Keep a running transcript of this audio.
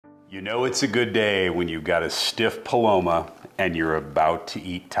You know it's a good day when you've got a stiff Paloma and you're about to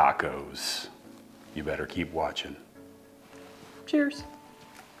eat tacos. You better keep watching. Cheers.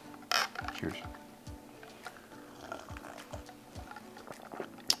 Cheers.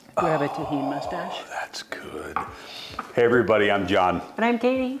 Do I have a tahini mustache? That's good. Hey everybody, I'm John. And I'm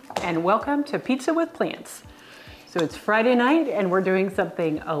Katie, and welcome to Pizza with Plants. So it's Friday night and we're doing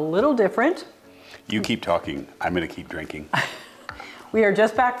something a little different. You keep talking, I'm gonna keep drinking. We are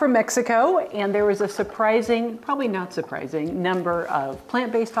just back from Mexico and there was a surprising, probably not surprising, number of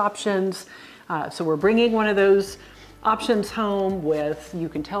plant-based options. So we're bringing one of those options home with, you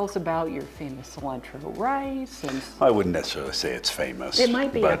can tell us about your famous cilantro rice. And I wouldn't necessarily say it's famous. it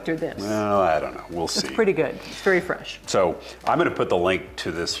might be after this. Well, I don't know, we'll see. It's pretty good, it's very fresh. So I'm gonna put the link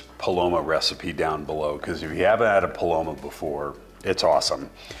to this Paloma recipe down below because if you haven't had a Paloma before, it's awesome.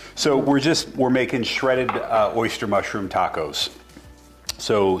 So we're making shredded oyster mushroom tacos.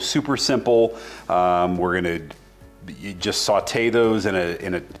 So super simple. We're gonna just saute those in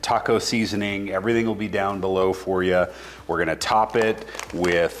a taco seasoning. Everything will be down below for you. We're gonna top it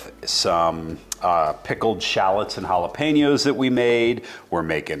with some pickled shallots and jalapeños that we made. We're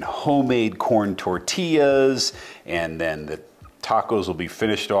making homemade corn tortillas, and then the tacos will be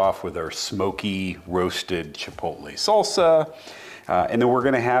finished off with our smoky roasted chipotle salsa. And then we're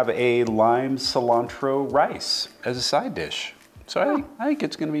gonna have a lime cilantro rice as a side dish. So I think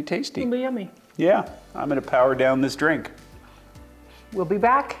it's gonna be tasty. It'll be yummy. Yeah, I'm gonna power down this drink. We'll be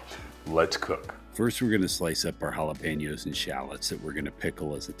back. Let's cook. First, we're gonna slice up our jalapeños and shallots that we're gonna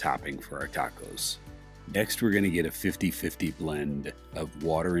pickle as a topping for our tacos. Next, we're gonna get a 50-50 blend of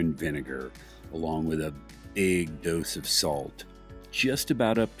water and vinegar, along with a big dose of salt, just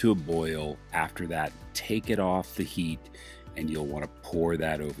about up to a boil. After that, take it off the heat, and you'll wanna pour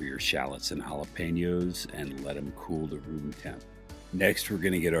that over your shallots and jalapeños and let them cool to room temp. Next, we're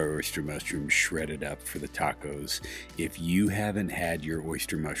gonna get our oyster mushrooms shredded up for the tacos. If you haven't had your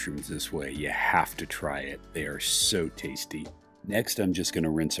oyster mushrooms this way, you have to try it. They are so tasty. Next, I'm just gonna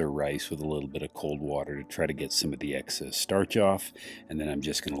rinse our rice with a little bit of cold water to try to get some of the excess starch off, and then I'm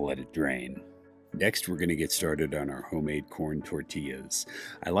just gonna let it drain. Next, we're gonna get started on our homemade corn tortillas.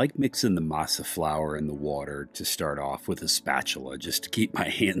 I like mixing the masa flour and the water to start off with a spatula, just to keep my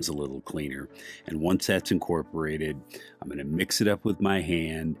hands a little cleaner. And once that's incorporated, I'm gonna mix it up with my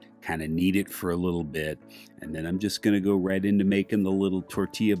hand, kind of knead it for a little bit, and then I'm just gonna go right into making the little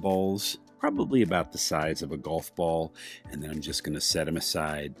tortilla balls, probably about the size of a golf ball, and then I'm just gonna set them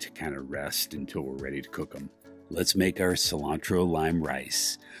aside to kind of rest until we're ready to cook them. Let's make our cilantro lime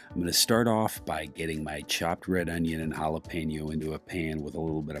rice. I'm gonna start off by getting my chopped red onion and jalapeno into a pan with a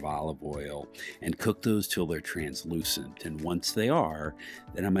little bit of olive oil and cook those till they're translucent. And once they are,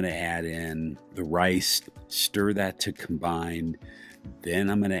 then I'm gonna add in the rice, stir that to combine. Then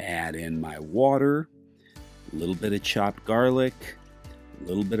I'm gonna add in my water, a little bit of chopped garlic, a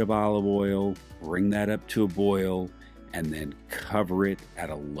little bit of olive oil, bring that up to a boil, and then cover it at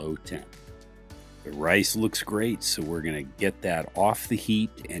a low temp. The rice looks great, so we're gonna get that off the heat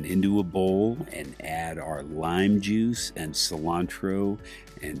and into a bowl and add our lime juice and cilantro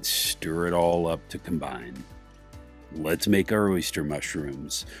and stir it all up to combine. Let's make our oyster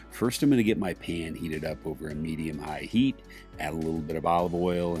mushrooms. First, I'm gonna get my pan heated up over a medium-high heat, add a little bit of olive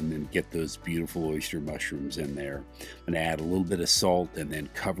oil, and then get those beautiful oyster mushrooms in there. I'm gonna add a little bit of salt and then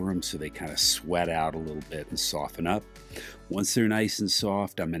cover them so they kind of sweat out a little bit and soften up. Once they're nice and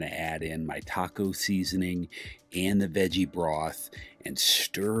soft, I'm gonna add in my taco seasoning and the veggie broth and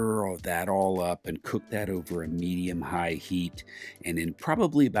stir that all up and cook that over a medium-high heat. And in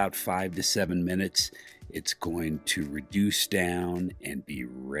probably about 5 to 7 minutes, it's going to reduce down and be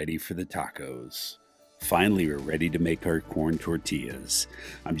ready for the tacos. Finally, we're ready to make our corn tortillas.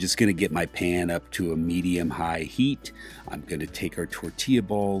 I'm just gonna get my pan up to a medium-high heat. I'm gonna take our tortilla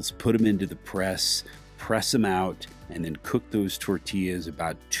balls, put them into the press them out, and then cook those tortillas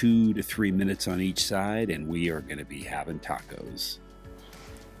about 2 to 3 minutes on each side, and we are gonna be having tacos.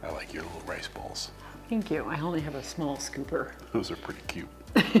 I like your little rice balls. Thank you. I only have a small scooper. Those are pretty cute.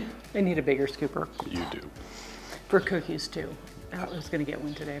 I need a bigger scooper. You do. For cookies too. I was gonna get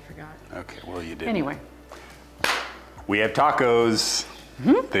one today, I forgot. Okay, well you did. Anyway. We have tacos.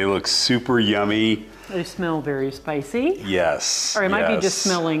 They look super yummy. They smell very spicy. Yes. Or I might be just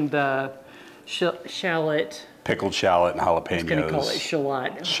smelling the shallot. Pickled shallot and jalapenos. I was going to call it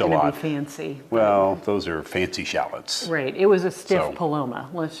shallot. It's going to be fancy. Well, those are fancy shallots. Right. It was a stiff Paloma.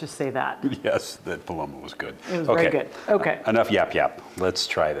 Let's just say that. Yes, that Paloma was good. It was very good. Okay. Enough yap yap. Let's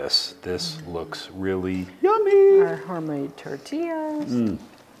try this. This looks really yummy. Our homemade tortillas.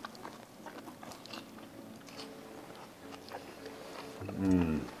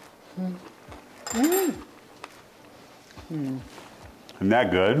 Isn't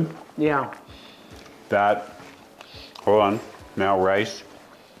that good? Yeah. That, hold on, now rice.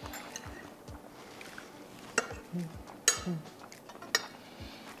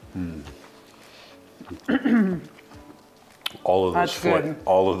 All of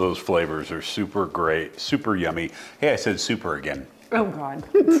those flavors are super great, super yummy. Hey, I said super again. Oh God.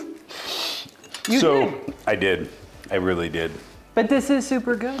 I did. I really did. But this is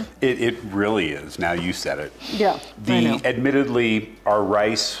super good. It really is. Now you said it. Yeah. Admittedly, our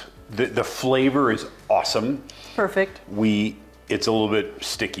rice, the flavor is awesome. Perfect. It's a little bit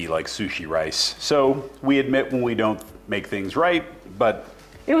sticky like sushi rice. So we admit when we don't make things right, but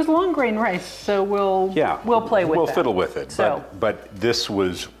it was long grain rice, so we'll play with it. We'll fiddle with it. So. But this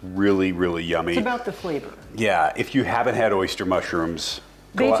was really, really yummy. It's about the flavor. Yeah, if you haven't had oyster mushrooms,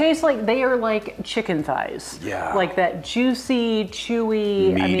 they taste like they are like chicken thighs. Yeah. Like that juicy,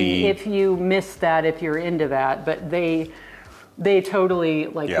 chewy. Meaty. I mean, if you miss that, if you're into that, but they totally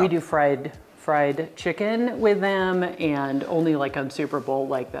we do fried chicken with them, and only like on Super Bowl,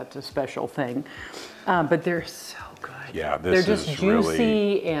 like that's a special thing. But they're so good. Yeah, they're just juicy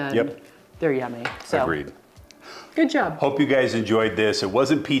really, and they're yummy. So. Agreed. Good job. Hope you guys enjoyed this. It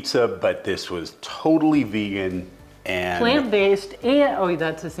wasn't pizza, but this was totally vegan and plant-based, and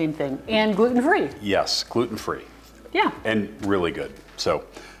that's the same thing, and gluten-free. Yes, gluten-free. Yeah. And really good. So,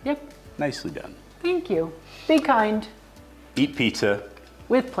 yep. Nicely done. Thank you. Be kind. Eat pizza.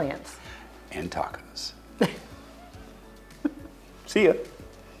 With plants. And tacos. See ya.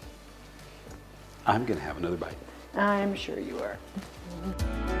 I'm gonna have another bite. I'm sure you are.